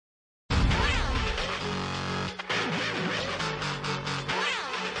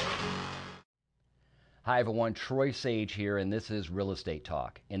Hi, everyone. Troy Sage here, and this is Real Estate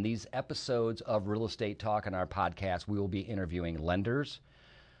Talk. In these episodes of Real Estate Talk on our podcast, we will be interviewing lenders,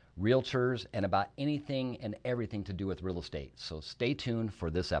 realtors, and about anything and everything to do with real estate. So stay tuned for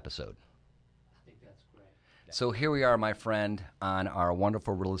this episode. I think that's great. So here we are, my friend, on our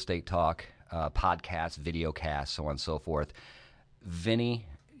wonderful Real Estate Talk podcast, video cast, so on and so forth. Vinny,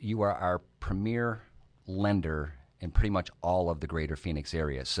 you are our premier lender in pretty much all of the greater Phoenix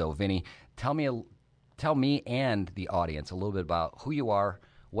area. So, Vinny, tell me and the audience a little bit about who you are,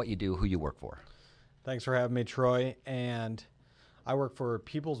 what you do, who you work for. Thanks for having me, Troy. And I work for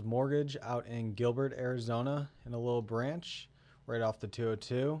People's Mortgage out in Gilbert, Arizona, in a little branch right off the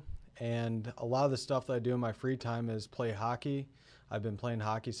 202. And a lot of the stuff that I do in my free time is play hockey. I've been playing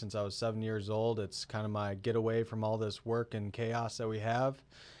hockey since I was 7 years old. It's kind of my getaway from all this work and chaos that we have.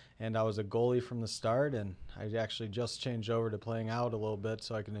 And I was a goalie from the start, and I actually just changed over to playing out a little bit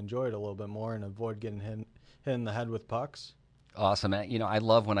so I can enjoy it a little bit more and avoid getting hit in the head with pucks. Awesome. I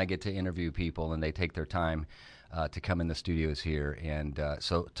love when I get to interview people and they take their time to come in the studios here. And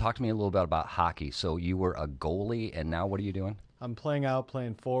so talk to me a little bit about hockey. So you were a goalie, and now what are you doing? I'm playing out,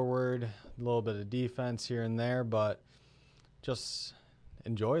 playing forward, a little bit of defense here and there, but just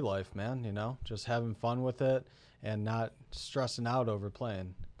enjoy life, man, just having fun with it and not stressing out over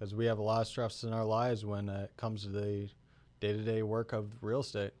playing, because we have a lot of stress in our lives when it comes to the day-to-day work of real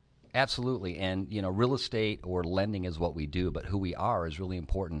estate. Absolutely. And, real estate or lending is what we do, but who we are is really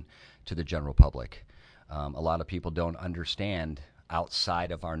important to the general public. A lot of people don't understand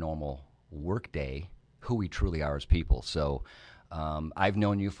outside of our normal workday who we truly are as people. So I've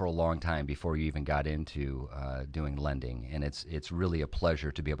known you for a long time before you even got into doing lending, and it's really a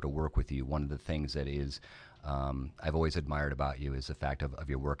pleasure to be able to work with you. One of the things that is I've always admired about you is the fact of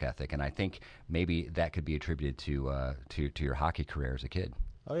your work ethic, and I think maybe that could be attributed to your hockey career as a kid.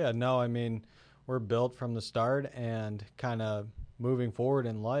 Oh, yeah. No, we're built from the start, and kind of moving forward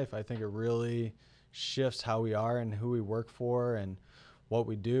in life, I think it really shifts how we are and who we work for and what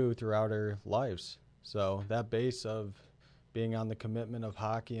we do throughout our lives. So that base of being on the commitment of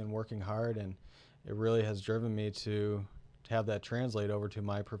hockey and working hard, and it really has driven me to have that translate over to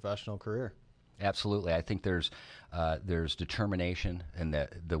my professional career. Absolutely. I think there's determination, and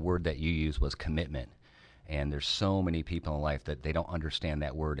the word that you used was commitment. And there's so many people in life that they don't understand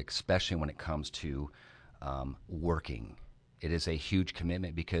that word, especially when it comes to working. It is a huge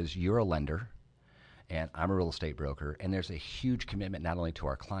commitment because you're a lender and I'm a real estate broker, and there's a huge commitment not only to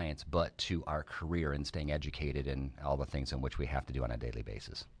our clients but to our career and staying educated and all the things in which we have to do on a daily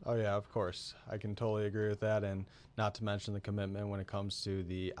basis. Oh, yeah, of course. I can totally agree with that, and not to mention the commitment when it comes to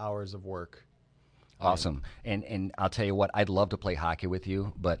the hours of work. Awesome. And I'll tell you what, I'd love to play hockey with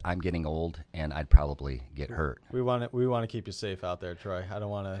you, but I'm getting old and I'd probably get hurt. We want to keep you safe out there, Troy. I don't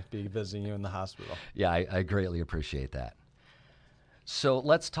want to be visiting you in the hospital. Yeah, I greatly appreciate that. So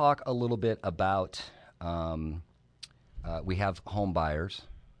let's talk a little bit about, we have home buyers.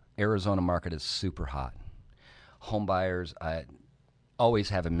 Arizona market is super hot. Home buyers always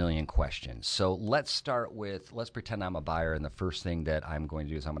have a million questions. So let's pretend I'm a buyer, and the first thing that I'm going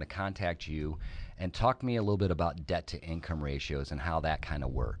to do is I'm going to contact you and talk to me a little bit about debt to income ratios and how that kind of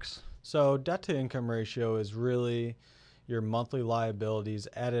works. So debt to income ratio is really your monthly liabilities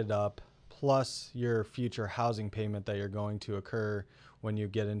added up plus your future housing payment that you're going to occur when you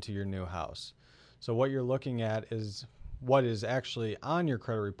get into your new house. So what you're looking at is what is actually on your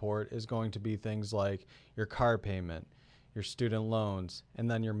credit report is going to be things like your car payment, your student loans, and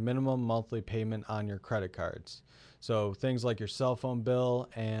then your minimum monthly payment on your credit cards. So things like your cell phone bill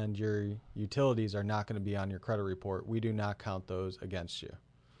and your utilities are not going to be on your credit report. We do not count those against you.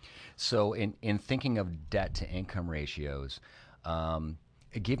 So in thinking of debt to income ratios,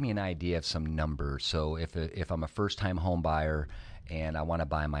 give me an idea of some numbers. So if I'm a first-time home buyer and I want to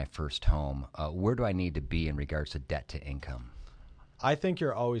buy my first home, where do I need to be in regards to debt to income? I think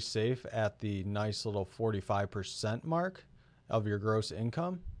you're always safe at the nice little 45% mark of your gross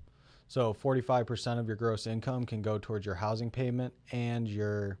income. So 45% of your gross income can go towards your housing payment and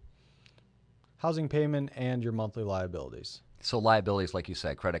your monthly liabilities. So liabilities, like you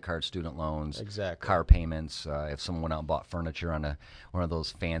said, credit cards, student loans, exactly, car payments. If someone went out and bought furniture on one of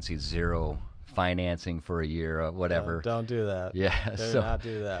those fancy zero financing for a year, whatever. Don't do that. Yeah, do not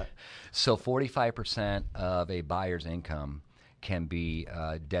do that. So 45% of a buyer's income can be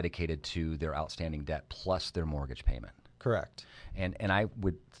dedicated to their outstanding debt plus their mortgage payment. Correct. And I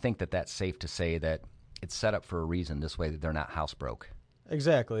would think that that's safe to say that it's set up for a reason. This way that they're not house broke.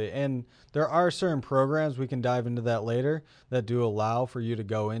 Exactly. And there are certain programs, we can dive into that later, that do allow for you to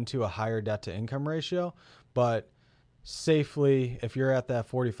go into a higher debt to income ratio. But safely, if you're at that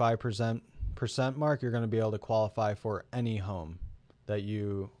 45% percent mark, you're going to be able to qualify for any home that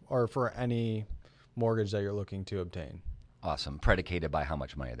or for any mortgage that you're looking to obtain. Awesome. Predicated by how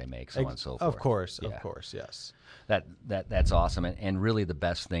much money they make, so on and so forth. Of course, yes. That's awesome. And really the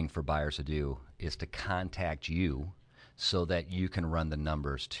best thing for buyers to do is to contact you so that you can run the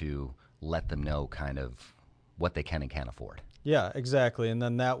numbers to let them know kind of what they can and can't afford. Yeah, exactly. And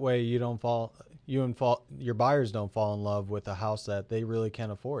then that way your buyers don't fall in love with a house that they really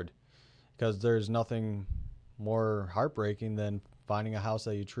can't afford, because there's nothing more heartbreaking than finding a house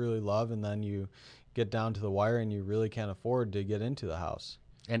that you truly love and then you get down to the wire and you really can't afford to get into the house.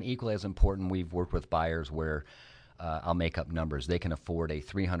 And equally as important, we've worked with buyers where I'll make up numbers. They can afford a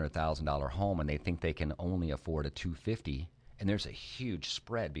 $300,000 home and they think they can only afford a $250,000, and there's a huge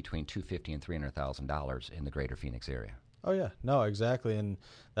spread between $250,000 and $300,000 in the greater Phoenix area. Oh yeah, no, exactly. And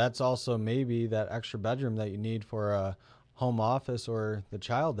that's also maybe that extra bedroom that you need for a home office or the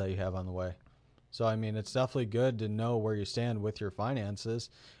child that you have on the way. So, I mean, it's definitely good to know where you stand with your finances.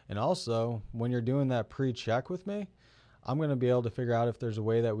 And also, when you're doing that pre-check with me, I'm going to be able to figure out if there's a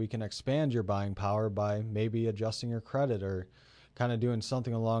way that we can expand your buying power by maybe adjusting your credit or kind of doing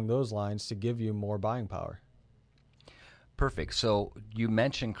something along those lines to give you more buying power. Perfect. So you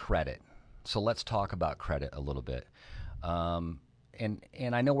mentioned credit. So let's talk about credit a little bit.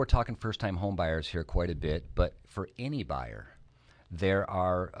 And I know we're talking first-time home buyers here quite a bit, but for any buyer, there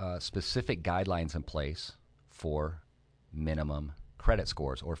are specific guidelines in place for minimum credit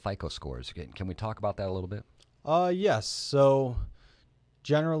scores or FICO scores. Can we talk about that a little bit? Yes. So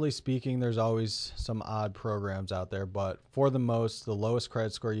generally speaking, there's always some odd programs out there, but for the lowest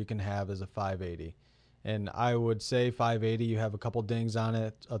credit score you can have is a 580. And I would say 580, you have a couple dings on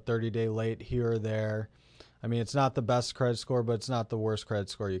it, a 30-day late here or there. I mean, it's not the best credit score, but it's not the worst credit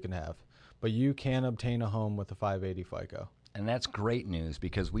score you can have. But you can obtain a home with a 580 FICO. And that's great news,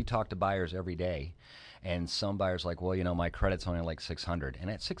 because we talk to buyers every day, and some buyers are like, well, my credit's only like 600. And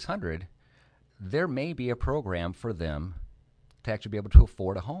at 600, there may be a program for them to actually be able to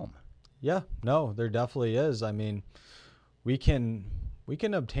afford a home. Yeah, no, there definitely is. I mean, we can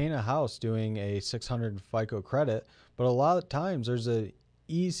obtain a house doing a 600 FICO credit, but a lot of times there's a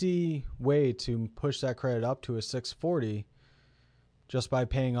easy way to push that credit up to a 640 just by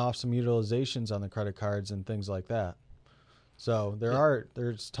paying off some utilizations on the credit cards and things like that. So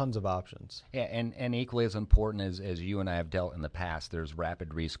there's tons of options. Yeah, and equally as important as you and I have dealt in the past, there's rapid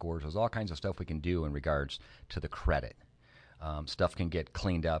rescores. There's all kinds of stuff we can do in regards to the credit. Stuff can get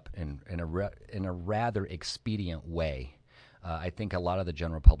cleaned up in a rather expedient way. I think a lot of the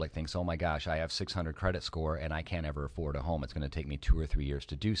general public thinks, oh my gosh, I have 600 credit score and I can't ever afford a home. It's going to take me 2 or 3 years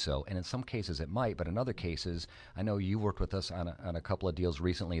to do so. And in some cases it might, but in other cases, I know you worked with us on a couple of deals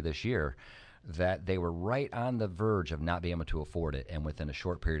recently this year that they were right on the verge of not being able to afford it, and within a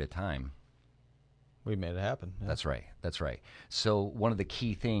short period of time, we made it happen. Yeah. That's right. So one of the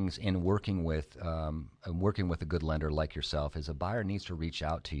key things in working with a good lender like yourself is a buyer needs to reach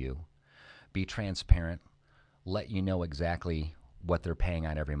out to you, be transparent, let you know exactly what they're paying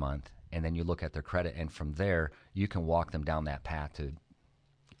on every month, and then you look at their credit, and from there you can walk them down that path to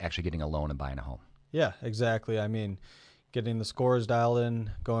actually getting a loan and buying a home. Yeah, exactly. I mean, getting the scores dialed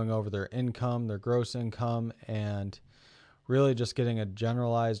in, going over their income, their gross income, and really just getting a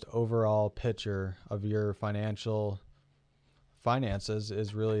generalized overall picture of your finances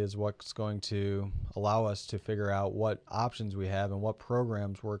is what's going to allow us to figure out what options we have and what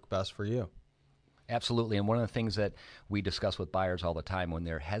programs work best for you. Absolutely. And one of the things that we discuss with buyers all the time when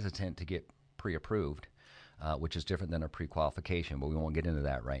they're hesitant to get pre-approved, which is different than a pre-qualification, but we won't get into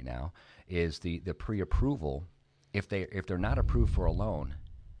that right now, is the pre-approval. If they're not approved for a loan,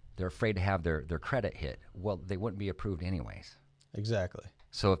 they're afraid to have their credit hit. Well, they wouldn't be approved anyways. Exactly.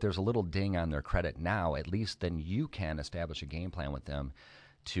 So if there's a little ding on their credit now, at least then you can establish a game plan with them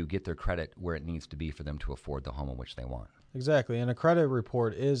to get their credit where it needs to be for them to afford the home in which they want. Exactly. And a credit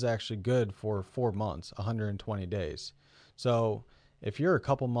report is actually good for 4 months, 120 days. So if you're a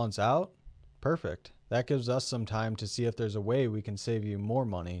couple months out, perfect. That gives us some time to see if there's a way we can save you more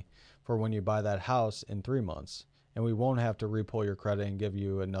money for when you buy that house in 3 months. And we won't have to repull your credit and give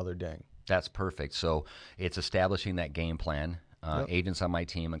you another ding. That's perfect. So it's establishing that game plan. Yep. Agents on my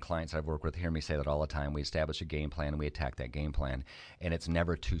team and clients I've worked with hear me say that all the time. We establish a game plan and we attack that game plan. And it's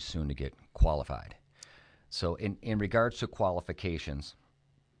never too soon to get qualified. So in regards to qualifications,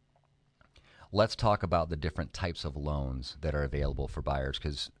 let's talk about the different types of loans that are available for buyers,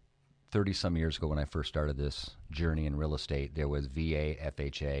 because 30-some years ago when I first started this journey in real estate, there was VA,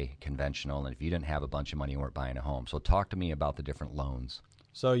 FHA, conventional, and if you didn't have a bunch of money, you weren't buying a home. So talk to me about the different loans.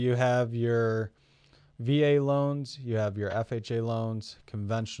 So you have your VA loans, you have your FHA loans,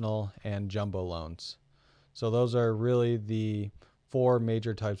 conventional, and jumbo loans. So those are really the four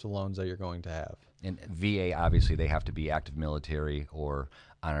major types of loans that you're going to have. And VA, obviously, they have to be active military or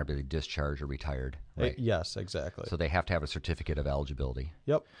honorably discharged or retired, right? Yes, exactly. So they have to have a certificate of eligibility.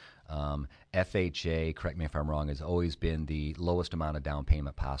 Yep. FHA, correct me if I'm wrong, has always been the lowest amount of down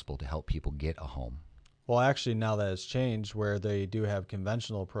payment possible to help people get a home. Well, actually, now that it's changed, where they do have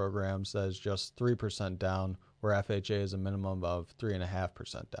conventional programs that is just 3% down, where FHA is a minimum of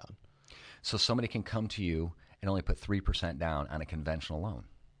 3.5% down. So somebody can come to you and only put 3% down on a conventional loan.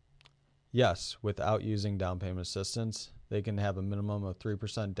 Yes, without using down payment assistance, they can have a minimum of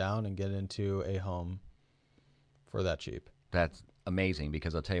 3% down and get into a home for that cheap. That's amazing,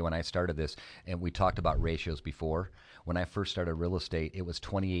 because I'll tell you, when I started this, and we talked about ratios before, when I first started real estate, it was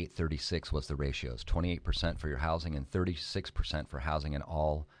 28-36 was the ratios, 28% for your housing and 36% for housing and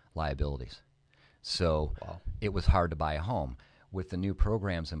all liabilities. So Wow. It was hard to buy a home. With the new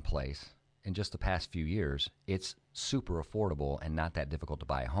programs in place, in just the past few years, it's super affordable and not that difficult to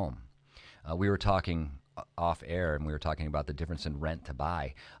buy a home. We were talking off air, and we were talking about the difference in rent to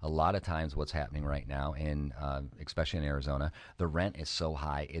buy. A lot of times what's happening right now, especially in Arizona, the rent is so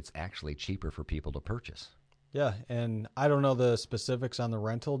high, it's actually cheaper for people to purchase. Yeah, and I don't know the specifics on the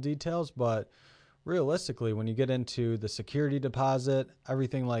rental details, but realistically, when you get into the security deposit,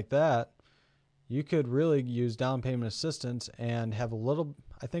 everything like that, you could really use down payment assistance and have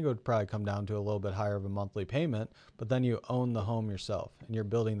I think it would probably come down to a little bit higher of a monthly payment, but then you own the home yourself and you're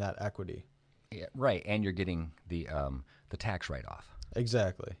building that equity. Yeah, right, and you're getting the tax write-off.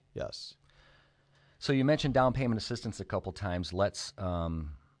 Exactly, yes. So you mentioned down payment assistance a couple times. Let's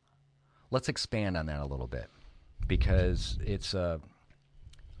expand on that a little bit, because it's a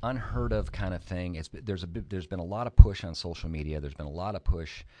unheard of kind of thing. There's been a lot of push on social media. There's been a lot of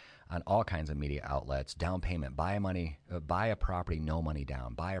push on all kinds of media outlets. Down payment, buy a property, no money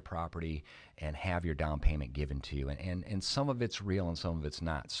down. Buy a property and have your down payment given to you. And some of it's real and some of it's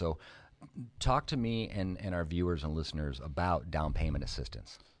not. So talk to me and our viewers and listeners about down payment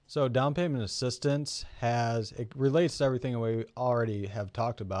assistance. So down payment assistance it relates to everything we already have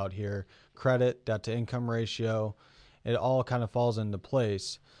talked about here: credit, debt to income ratio. It all kind of falls into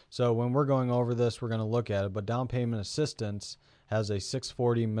place. So when we're going over this, we're going to look at it. But down payment assistance has a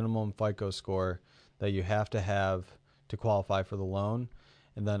 640 minimum FICO score that you have to qualify for the loan.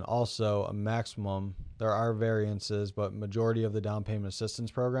 And then also a maximum, there are variances, but majority of the down payment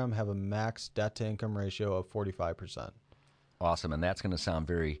assistance program have a max debt to income ratio of 45%. Awesome. And that's going to sound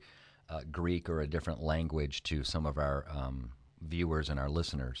very Greek or a different language to some of our viewers and our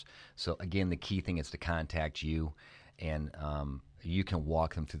listeners. So again, the key thing is to contact you, and you can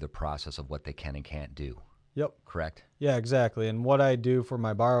walk them through the process of what they can and can't do. Yep. Correct? Yeah, exactly. And what I do for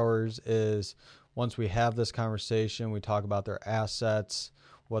my borrowers is, once we have this conversation, we talk about their assets,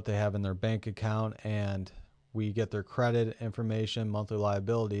 what they have in their bank account, and we get their credit information, monthly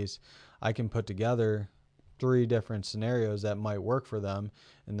liabilities. I can put together 3 different scenarios that might work for them,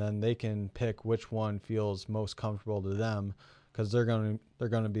 and then they can pick which one feels most comfortable to them, because they're going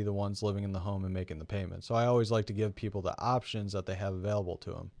to be the ones living in the home and making the payment. So I always like to give people the options that they have available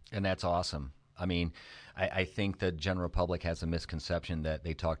to them. And that's awesome. I mean, I think the general public has a misconception that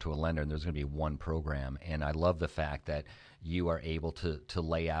they talk to a lender and there's going to be one program. And I love the fact that you are able to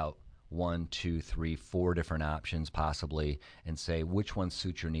lay out 1, 2, 3, 4 different options possibly, and say which one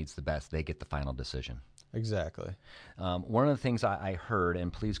suits your needs the best. They get the final decision. Exactly. One of the things I heard,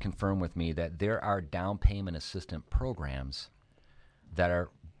 and please confirm with me, that there are down payment assistant programs that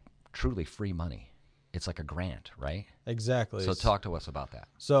are truly free money. It's like a grant, right? Exactly. So talk to us about that.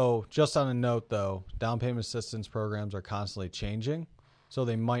 So just on a note, though, down payment assistance programs are constantly changing, so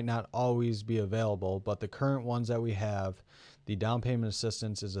they might not always be available. But the current ones that we have, the down payment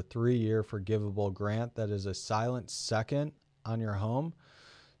assistance is a 3-year forgivable grant that is a silent second on your home.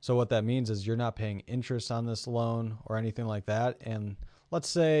 So what that means is you're not paying interest on this loan or anything like that. And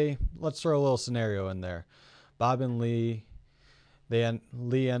let's throw a little scenario in there. Bob and Lee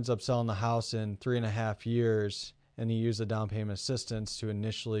ends up selling the house in 3.5 years, and he used the down payment assistance to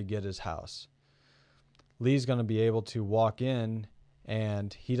initially get his house. Lee's going to be able to walk in,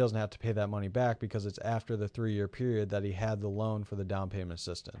 and he doesn't have to pay that money back because it's after the 3-year period that he had the loan for the down payment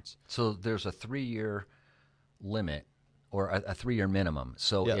assistance. So there's a 3-year limit, or a 3-year minimum.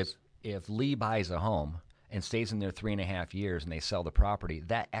 So yes. if Lee buys a home and stays in there 3.5 years and they sell the property,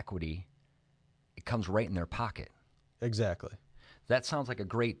 that equity, it comes right in their pocket. Exactly. That sounds like a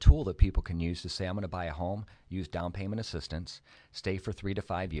great tool that people can use to say, I'm going to buy a home, use down payment assistance, stay for 3 to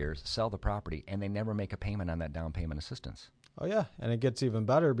 5 years, sell the property, and they never make a payment on that down payment assistance. Oh yeah, and it gets even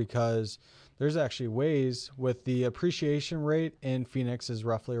better because there's actually ways with the appreciation rate in Phoenix is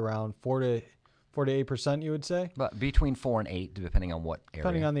roughly around 4 to 8%, you would say, But between 4 and 8, depending on what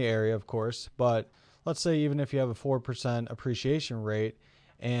depending area. on the area, of course. But let's say even if you have a 4% appreciation rate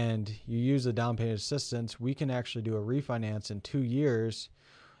and you use the down payment assistance, we can actually do a refinance in 2 years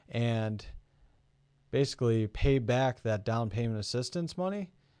and basically pay back that down payment assistance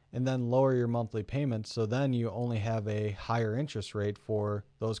money and then lower your monthly payments. So then you only have a higher interest rate for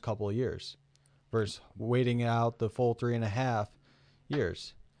those couple of years versus waiting out the full 3.5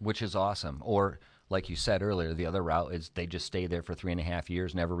 years. Which is awesome. Or, like you said earlier, the other route is they just stay there for 3.5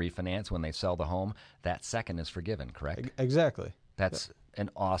 years, never refinance. When they sell the home, that second is forgiven, correct? Exactly. That's an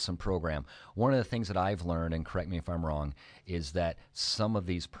awesome program. One of the things that I've learned, and correct me if I'm wrong, is that some of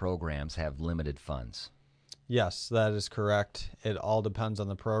these programs have limited funds. Yes, that is correct. It all depends on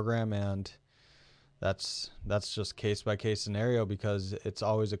the program, and that's just case by case scenario because it's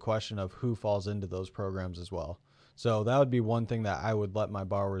always a question of who falls into those programs as well. So that would be one thing that I would let my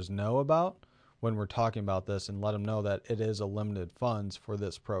borrowers know about when we're talking about this and let them know that it is a limited funds for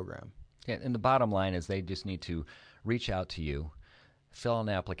this program. Yeah, and the bottom line is they just need to reach out to you, fill out an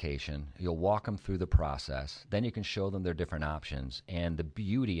application. You'll walk them through the process. Then you can show them their different options. And the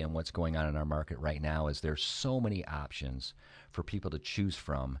beauty in what's going on in our market right now is there's so many options for people to choose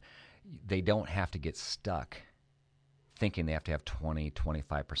from. They don't have to get stuck thinking they have to have 20,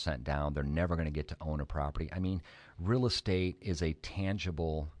 25% down. They're never going to get to own a property. I mean, real estate is a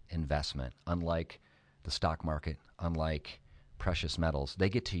tangible investment, unlike the stock market, unlike precious metals. They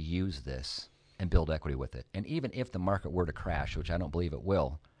get to use this and build equity with it. And even if the market were to crash, which I don't believe it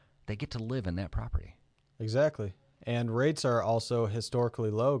will, they get to live in that property. Exactly. And rates are also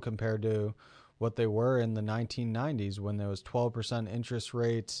historically low compared to what they were in the 1990s when there was 12% interest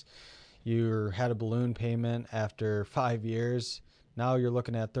rates. You had a balloon payment after 5 years. Now you're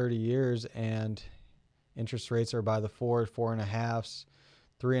looking at 30 years and interest rates are by the 4.5s,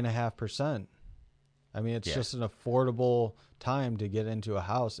 3.5%. I mean, it's just an affordable time to get into a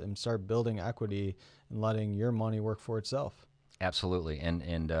house and start building equity and letting your money work for itself. Absolutely.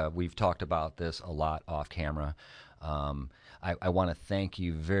 And we've talked about this a lot off camera. I want to thank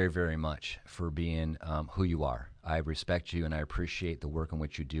you very, very much for being who you are. I respect you and I appreciate the work in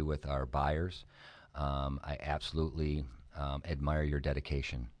which you do with our buyers. I absolutely admire your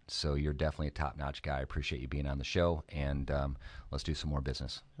dedication. So you're definitely a top-notch guy. I appreciate you being on the show, and let's do some more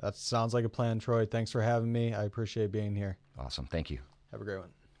business. That sounds like a plan, Troy. Thanks for having me. I appreciate being here. Awesome. Thank you. Have a great one.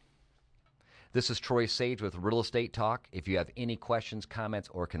 This is Troy Sage with Real Estate Talk. If you have any questions, comments,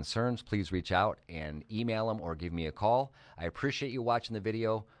 or concerns, please reach out and email them or give me a call. I appreciate you watching the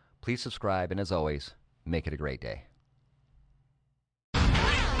video. Please subscribe, and as always, make it a great day.